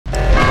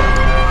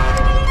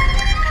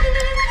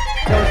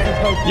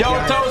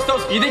Yo,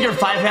 Toast, you think you're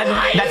 5 head?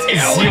 That's a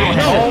 0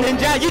 head.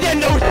 Ninja, you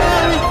didn't know.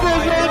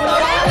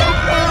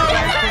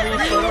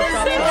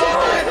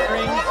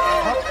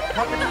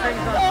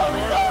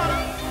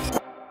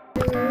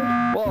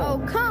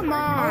 Oh, come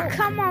on.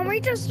 Come on, we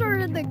just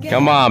started the game.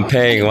 Come on,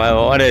 Ping.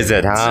 What is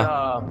it,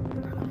 huh?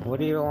 What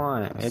do you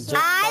want?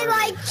 I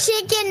like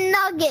chicken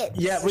nuggets.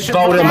 Yeah, we should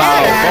Vote him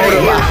out. Vote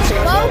him out.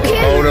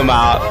 Vote him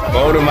out.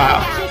 Vote him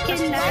out.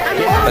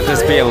 Let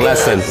this be a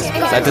lesson.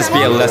 Let this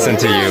be a lesson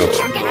to you.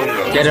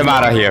 Get him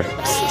out of here.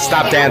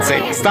 Stop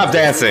dancing. Stop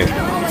dancing.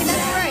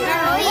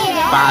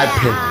 Bye.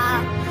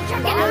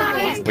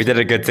 We did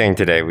a good thing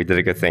today. We did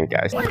a good thing,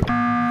 guys.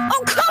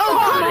 Oh,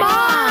 come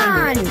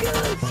on!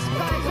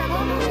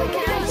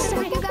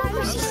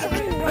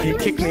 He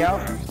kicked me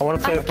out. I want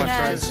to play with my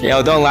friends.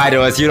 Yo, don't lie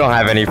to us. You don't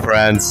have any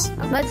friends.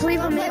 Let's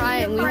leave him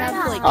in. We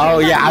have like. Oh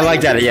yeah, I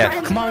like that.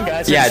 Yeah. Come on,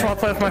 guys. I Yeah. just want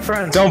to play with my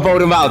friends. Don't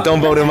vote him out. Don't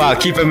vote him out.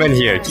 Keep him in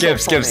here. Skip.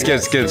 Come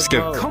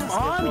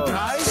on,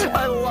 guys.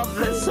 I love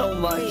this so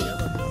much.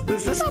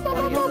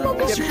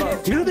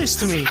 Do this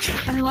to me.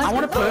 I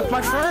want to play with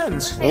my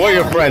friends. We're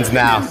your friends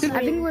now. I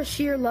think we're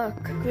sheer luck.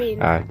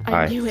 Green.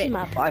 Alright. knew it.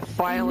 I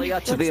finally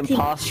got to the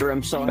imposter.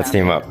 I'm so Let's happy.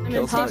 team up.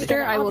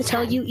 Imposter, I will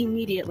tell you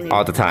immediately.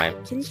 All the time.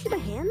 Can you see the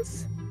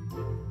hands?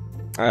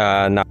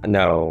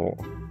 No.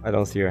 I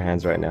don't see your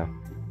hands right now.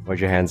 Where'd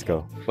your hands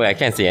go? Wait, I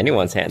can't see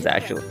anyone's hands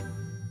actually.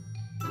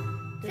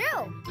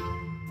 Chill.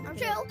 I'm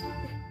chill.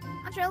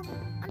 I'm chill.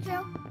 I'm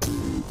chill.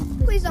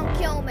 Please don't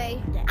kill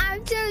me.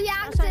 I'm too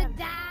young to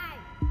die.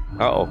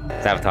 Uh-oh.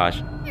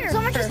 Sabotage.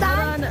 Someone just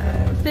died.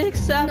 Fix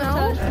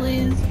sabotage,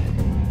 please.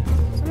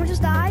 Someone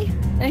just died.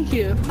 Thank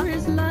you.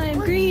 Where's Lime?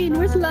 Green,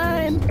 where's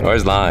Lime?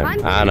 Where's Lime?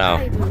 I don't know.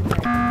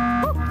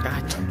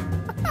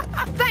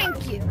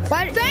 Thank you.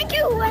 Thank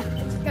you.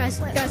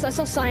 Guys, I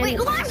saw sign. Wait,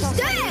 Lime's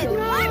dead.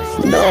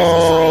 Lime's dead.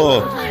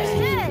 No!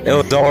 It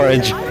was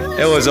orange.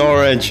 It was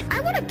orange.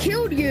 I would have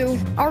killed you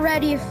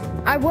already if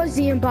I was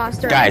the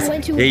imposter. Guys,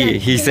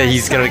 he said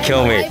he's gonna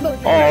kill me.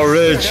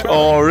 Orange,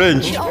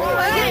 orange, orange.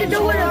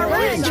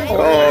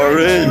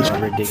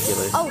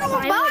 Ridiculous. Oh,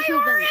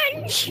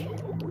 orange.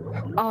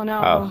 Oh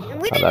no.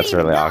 Oh, that's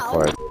really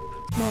awkward.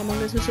 No,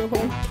 Among Us is so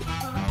hard.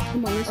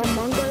 Among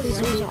Us is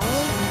so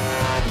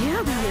hard.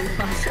 Yeah, I'm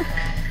imposter.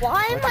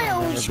 Why am I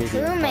always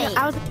crewmate?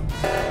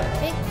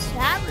 Big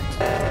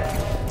sabotage.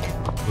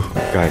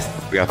 Guys,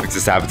 we gotta fix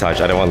the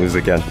sabotage. I don't want to lose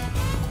again.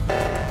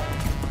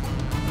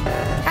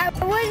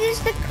 What is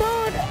the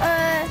code?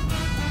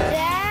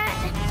 That.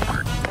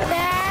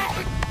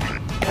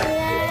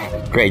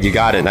 Great, you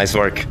got it. Nice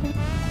work.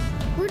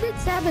 Who did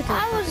sabotage?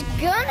 I was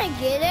gonna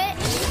get it.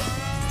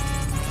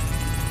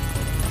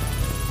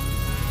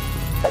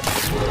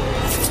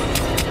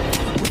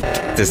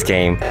 This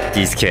game,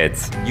 these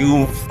kids.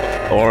 You,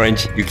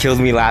 Orange, you killed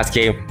me last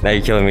game. Now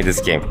you're killing me this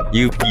game.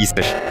 You piece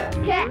of shit.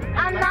 Okay,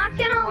 I'm not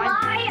gonna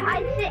lie.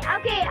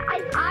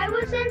 I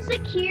was in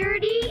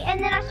security, and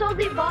then I saw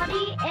the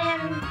body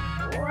and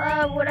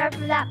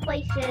whatever that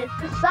place is.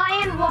 The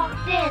Cyan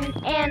walked in,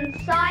 and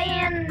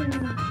Cyan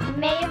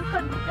may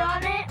have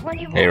done it when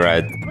he walked. Hey,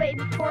 Red. Wait,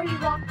 before he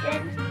walked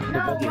in.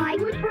 No, like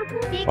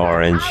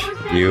Orange,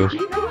 you.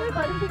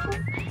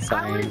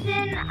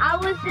 I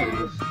was in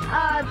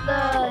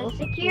the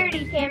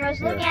security cameras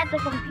looking at the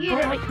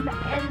computer,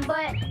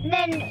 but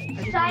then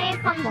Cyan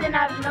comes in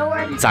out of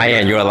nowhere.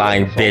 Cyan, you're a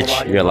lying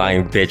bitch. You're a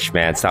lying bitch,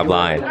 man. Stop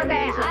lying.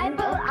 Okay,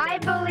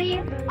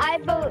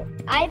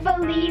 I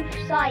believe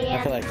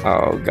Cyan.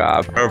 Oh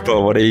god,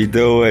 Purple, what are you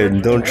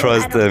doing? Don't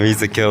trust him.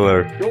 He's a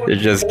killer. They're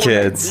just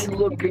kids.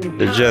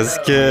 They're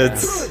just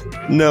kids.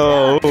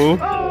 No.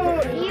 Oh,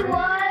 he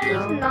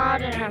was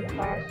not an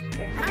imposter.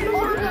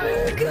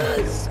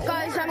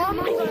 Guys, I'm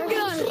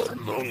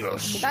Among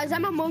Us. Guys,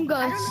 I'm Among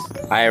Us.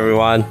 Hi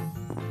everyone.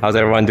 How's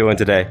everyone doing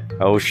today?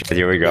 Oh shit,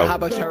 here we How go.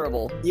 about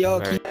terrible? Yo,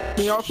 can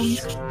you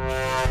please?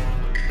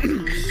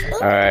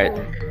 Alright.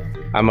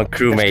 I'm a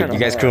crewmate. You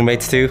guys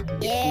crewmates too?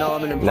 No,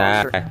 I'm an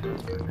Nah. imposter.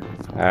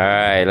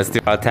 Alright, let's do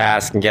our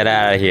task and get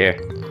out of here.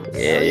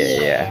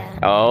 Yeah.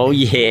 Oh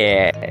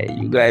yeah.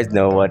 You guys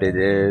know what it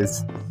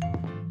is.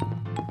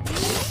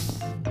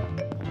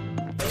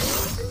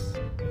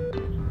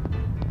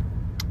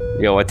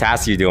 Yo, what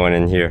task are you doing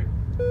in here?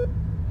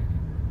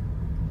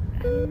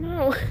 I don't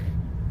know.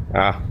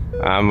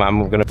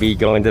 I'm gonna be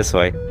going this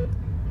way.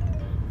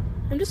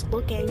 I'm just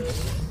looking.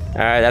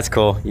 Alright, that's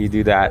cool. You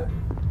do that.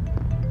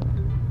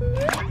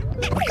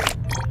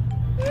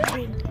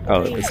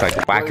 Oh, it's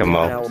like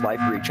whack-a-mole. Alibi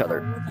for each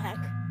other. What the heck?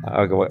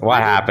 Okay,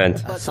 what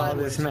happened? I saw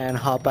this man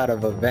hop out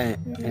of a vent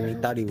and he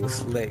thought he was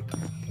slick.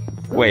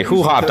 Wait,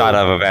 who hopped out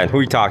of a vent? Who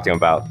are you talking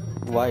about?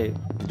 White.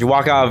 Did you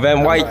walk out of a vent,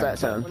 What's White? that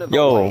sound?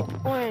 Yo,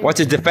 what's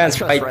your defense,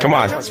 White? Come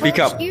on, speak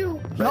up.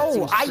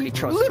 No, I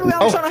literally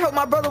I was trying to help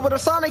my brother with a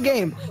Sonic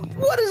game.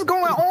 What is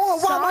going on?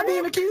 Why am I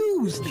being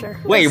accused?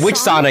 Wait, which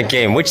Sonic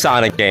game? Which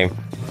Sonic game?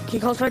 Can you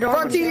close my door?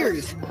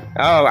 Frontiers.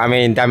 Oh, I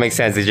mean, that makes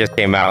sense. It just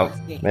came out.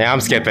 Yeah,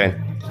 I'm skipping.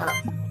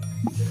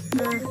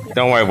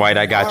 Don't worry, White.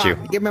 I got you.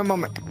 Give me a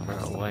moment. Bro,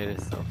 White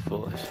is so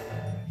foolish.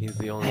 He's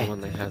the only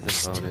one that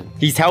hasn't voted.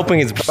 He's helping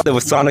his brother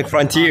with Sonic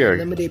Frontier.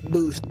 Limited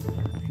boost.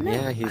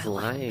 Yeah, he's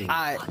lying.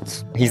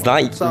 He's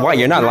lying. So, What?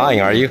 You're not lying,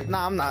 are you? No,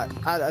 I'm not.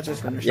 I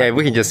just finished. Yeah,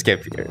 we can just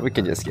skip here. We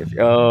can just skip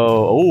here.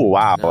 Oh,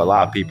 wow. A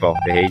lot of people.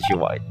 They hate you,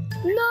 White.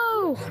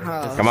 No!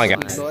 Come on,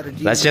 guys.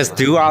 Let's just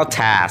do our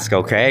task,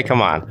 okay?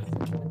 Come on.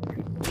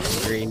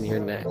 Green,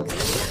 you're next.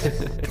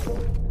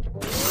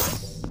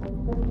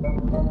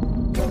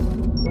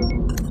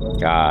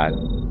 God.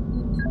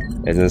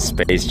 Isn't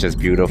space just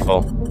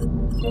beautiful?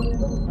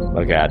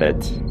 Look at it.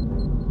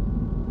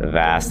 The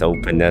vast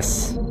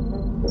openness.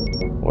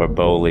 We're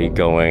boldly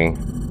going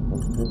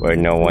where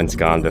no one's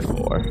gone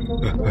before.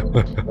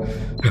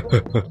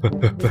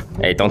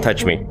 Hey, don't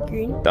touch me.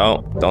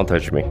 Don't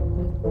touch me.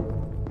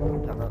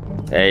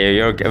 Hey,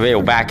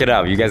 yo, back it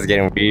up. You guys are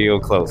getting real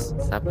close.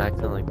 Stop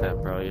acting like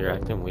that, bro. You're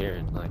acting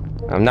weird. Like,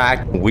 I'm not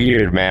acting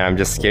weird, man. I'm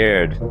just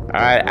scared.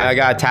 Alright, I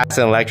got task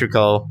in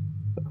electrical.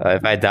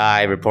 If I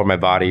die, report my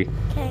body.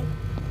 Okay.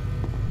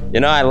 You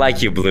know, I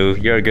like you, Blue.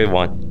 You're a good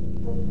one.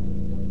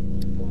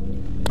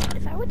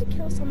 If I were to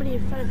kill somebody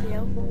in front of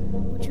you,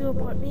 would you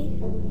report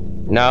me?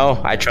 No,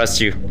 I trust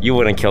you. You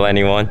wouldn't kill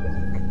anyone.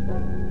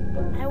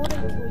 I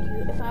wouldn't kill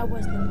you if I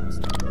was the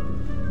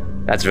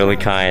imposter. That's really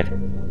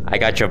kind. I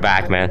got your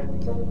back, man.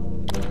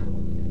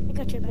 I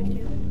got your back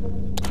too.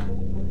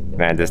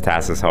 Man, this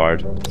task is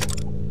hard.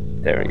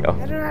 There we go.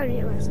 I don't know how to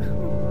mute myself.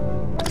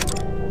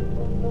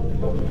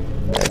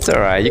 It's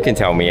alright. You can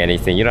tell me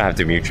anything. You don't have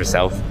to mute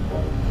yourself.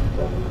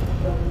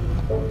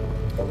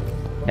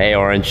 Hey,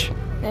 Orange.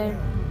 There.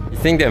 You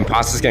think the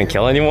imposter's gonna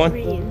kill anyone?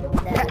 Green.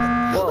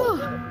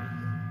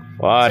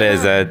 What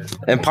is it?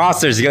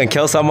 Imposters, you gonna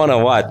kill someone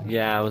or what?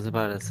 yeah, I was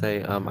about to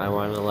say, I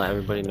wanted to let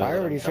everybody know. I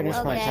already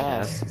finished my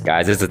task.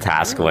 Guys, it's a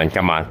task win.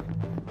 Come on.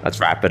 Let's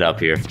wrap it up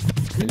here.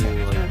 Can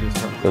you, like, do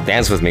something? Go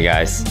dance with me,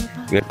 guys.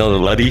 You know the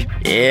Luddy?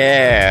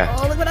 Yeah.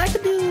 Oh, look what I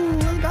can do.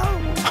 Let's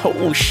go.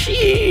 Oh,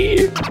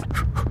 shit.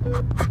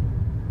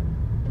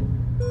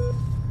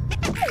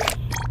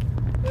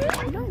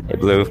 Hey,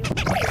 Blue.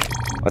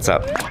 What's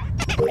up?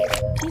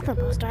 He's the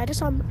imposter. I just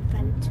saw him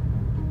vent.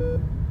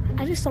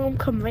 I just saw him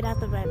come right out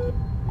the vent.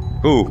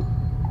 Who?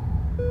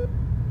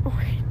 Oh,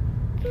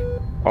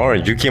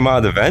 Orange, you came out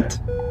of the vent?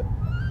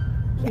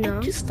 I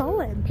just saw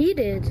him. He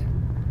did.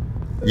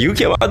 You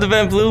came out of the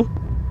vent, Blue?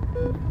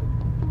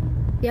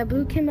 Yeah,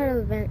 Blue came out of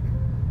the vent.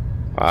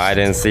 Oh, I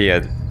didn't see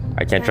it.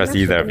 I can't trust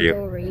either of you.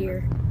 Over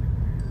here.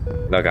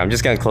 Look, I'm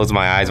just gonna close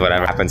my eyes.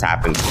 Whatever happens,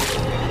 happens.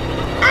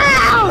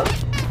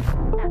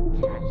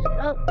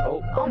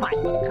 Oh my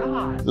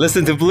god.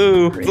 Listen to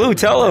Blue. Blue,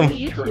 tell him.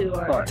 You two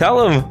are.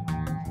 Tell him.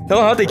 Tell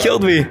him how they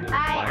killed me.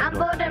 I'm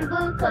voting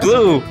blue.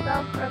 Blue.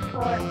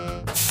 Self-report.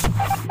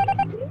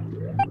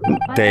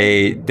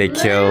 They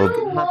killed.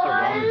 Blue was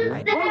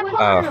the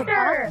Oh.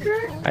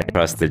 imposter. I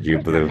trusted you,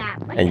 Blue,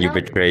 and you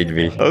betrayed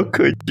me. How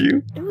could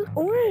you? It was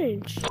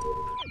orange.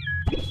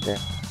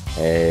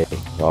 Hey,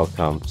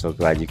 welcome. So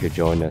glad you could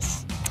join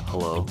us.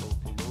 Hello.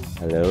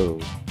 Hello.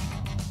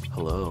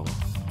 Hello.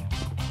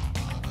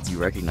 Do you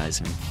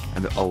recognize me?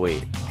 Oh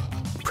wait,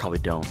 probably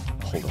don't.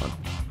 Hold on.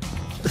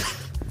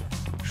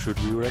 Should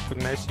we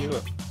recognize you?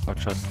 Or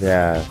trust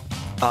Yeah.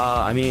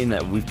 I mean,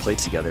 we've played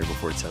together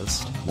before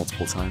Toast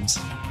multiple times.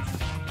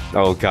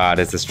 Oh God,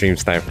 it's a stream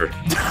sniper.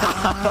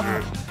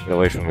 Get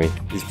away from me.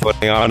 He's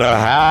putting on a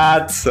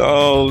hat.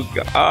 Oh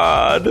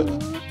God.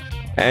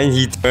 And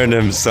he turned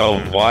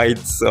himself white.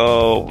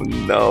 So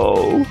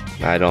no.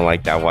 I don't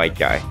like that white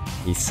guy.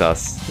 He's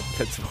sus.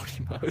 Let's vote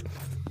him out.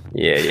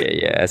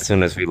 Yeah. As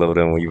soon as we load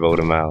him, we vote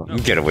him out. You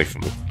get away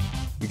from me.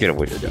 You get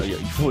away from me.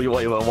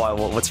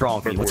 What's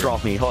wrong with me? What's wrong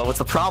with me? What's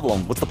the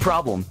problem? What's the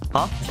problem?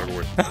 Huh?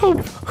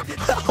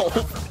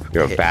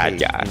 You're a bad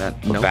guy.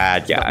 No,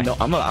 bad guy. No,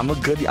 I'm a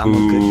good guy.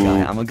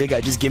 I'm a good guy.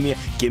 Just give me a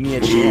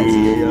chance.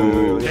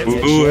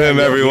 Boo him,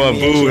 everyone.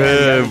 Boo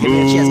him.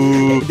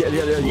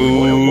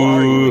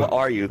 Boo. What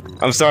are you?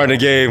 I'm starting the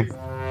game.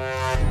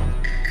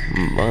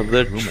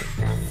 Mother.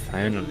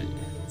 Finally.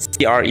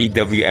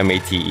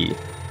 CREWMATE.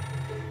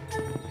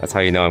 That's how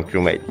you know I'm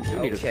crewmate.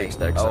 Okay.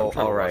 Oh,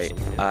 all right.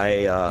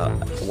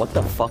 What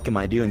the fuck am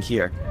I doing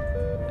here?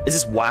 Is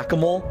this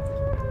whack-a-mole?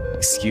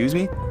 Excuse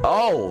me?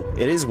 Oh,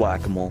 it is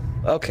whack-a-mole.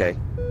 Okay.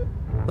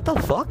 What the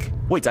fuck?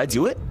 Wait, did I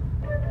do it?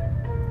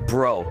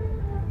 Bro.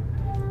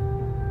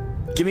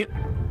 Give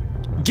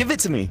it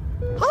to me.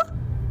 Huh?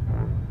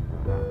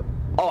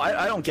 Oh,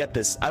 I don't get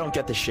this. I don't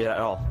get this shit at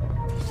all.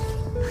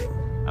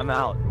 I'm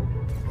out.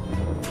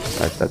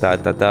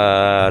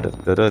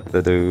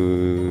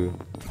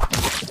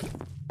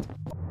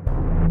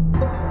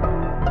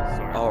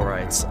 All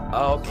right.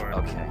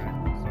 Okay.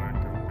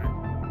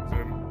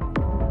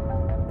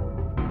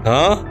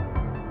 Huh?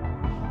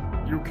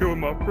 You killed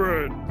my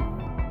friend.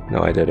 No,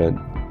 I didn't.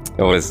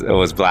 It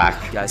was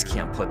black. You guys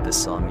can't put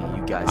this on me.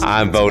 You guys.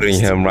 I'm voting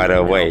him right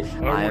away.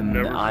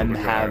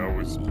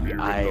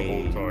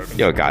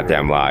 You're a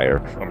goddamn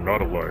liar. I'm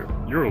not a liar.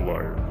 You're a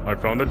liar. I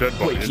found a dead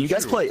body. Wait, can you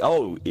guys play?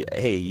 Oh,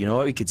 hey, you know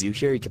what we could do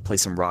here? We could play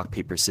some rock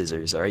paper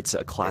scissors. All right, it's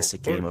a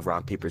classic game of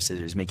rock paper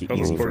scissors. Make it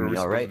easy for me.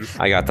 All right.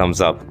 I got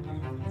thumbs up.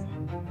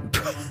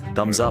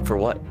 Thumbs up for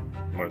what?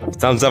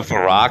 Thumbs up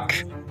for rock.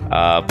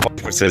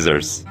 Point for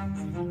scissors.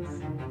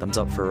 Thumbs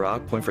up for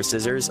rock. Point for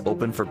scissors.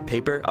 Open for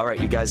paper. All right,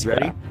 you guys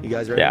ready? Yeah. You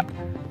guys ready? Yeah.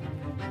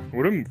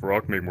 Wouldn't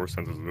rock make more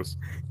sense as this?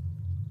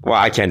 Well,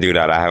 I can't do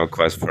that. I have a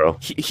quest, bro.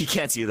 He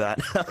can't do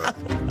that.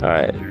 All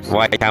right.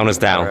 Why count us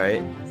down? All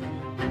right.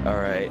 All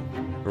right.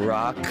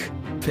 Rock,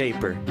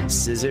 paper,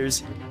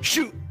 scissors,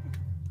 shoot.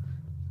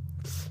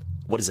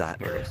 What is that?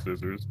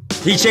 Scissors.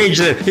 He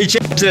changed it. He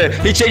changed it.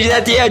 He changed it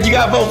at the end. You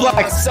got both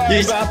blocks.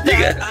 He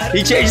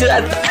changed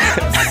it.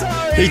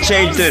 He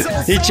changed it.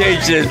 He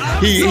changed it.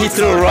 He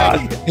threw a rock.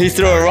 He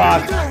threw a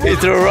rock. He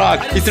threw a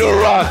rock. He threw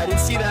a rock. I didn't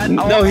see that.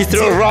 No, he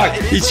threw a rock.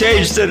 He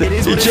changed it.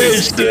 He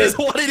changed it. It is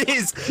what it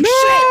is. No!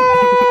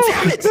 Shit.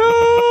 Damn it.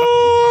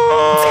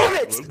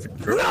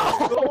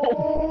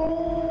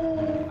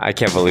 No. I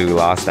can't believe we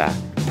lost that.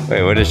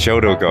 Wait, where did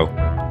Shoto go?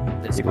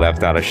 He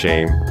left out of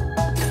shame.